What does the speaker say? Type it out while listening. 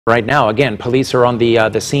Right now, again, police are on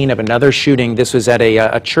the scene of another shooting. This was at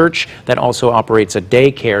a church that also operates a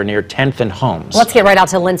daycare near 10th and Holmes. Let's get right out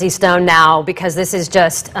to Lindsay Stone now, because this is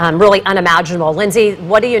just really unimaginable. Lindsay,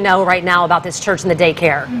 what do you know right now about this church and the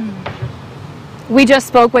daycare? We just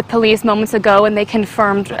spoke with police moments ago, and they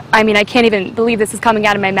confirmed, I mean, I can't even believe this is coming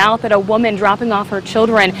out of my mouth, that a woman dropping off her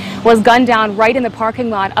children was gunned down right in the parking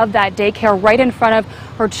lot of that daycare, right in front of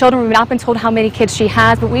her children. We've not been told how many kids she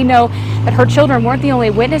has, but we know that her children weren't the only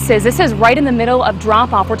witnesses. This is right in the middle of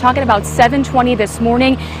drop-off. We're talking about 7:20 this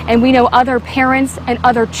morning, and we know other parents and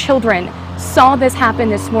other children saw this happen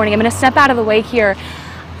this morning. I'm going to step out of the way here.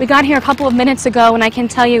 We got here a couple of minutes ago, and I can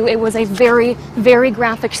tell you it was a very, very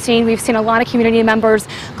graphic scene. We've seen a lot of community members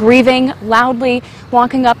grieving loudly,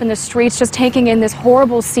 walking up in the streets, just taking in this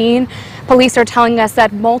horrible scene. Police are telling us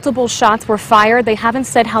that multiple shots were fired. They haven't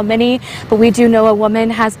said how many, but we do know a woman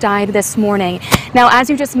has died this morning. Now, as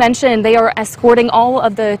you just mentioned, they are escorting all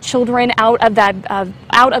of the children out of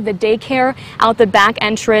the daycare, out the back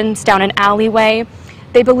entrance, down an alleyway.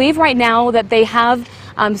 They believe right now that they have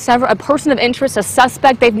a person of interest, a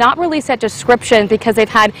suspect. They've not released that description because they've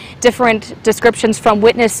had different descriptions from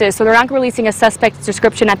witnesses, so they're not releasing a suspect's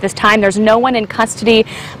description at this time. There's no one in custody,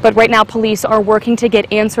 but right now police are working to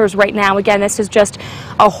get answers right now. Again, this is just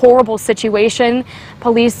a horrible situation.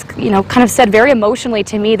 Police, kind of said very emotionally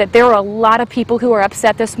to me that there are a lot of people who are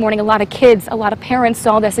upset this morning. A lot of kids, a lot of parents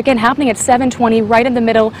saw this, again, happening at 7:20, right in the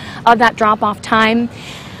middle of that drop-off time.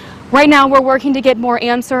 Right now, we're working to get more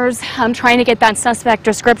answers. I'm trying to get that suspect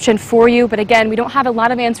description for you, but again, we don't have a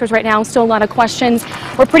lot of answers right now, still a lot of questions.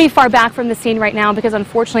 We're pretty far back from the scene right now because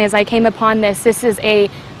unfortunately, as I came upon this is a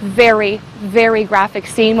very, very graphic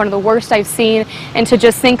scene, one of the worst I've seen, and to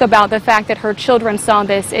just think about the fact that her children saw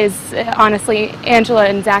this is honestly, Angela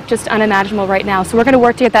and Zach, just unimaginable right now. So we're going to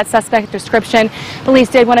work to get that suspect description. Police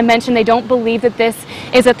did want to mention they don't believe that this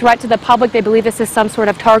is a threat to the public. They believe this is some sort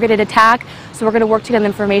of targeted attack. So we're going to work to get the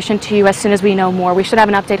information to you as soon as we know more. We should have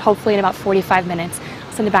an update hopefully in about 45 minutes.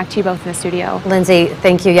 I'll send it back to you both in the studio. Lindsay,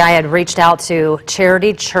 thank you. Yeah, I had reached out to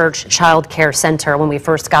Charity Church Child Care Center when we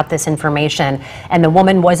first got this information, and the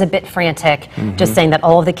woman was a bit frantic, just saying that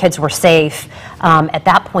all of the kids were safe. At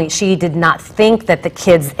that point, she did not think that the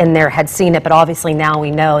kids in there had seen it, but obviously now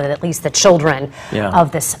we know that at least the children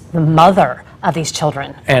of the mother of these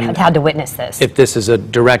children had to witness this. If this is a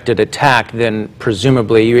directed attack, then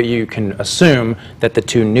presumably you can assume that the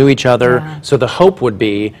two knew each other. So the hope would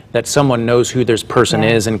be that someone knows who this person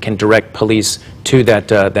is and can direct police to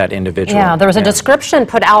that individual. Yeah, there was a description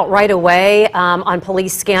put out right away on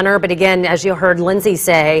police scanner, but again, as you heard Lindsay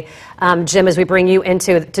say, Jim, as we bring you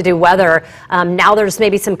into to do weather, now there's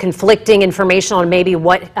maybe some conflicting information on maybe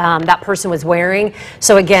what that person was wearing.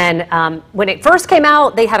 So again, when it first came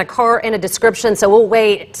out, they had a car and a description, so we'll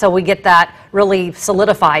wait till we get that really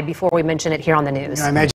solidified before we mention it here on the news.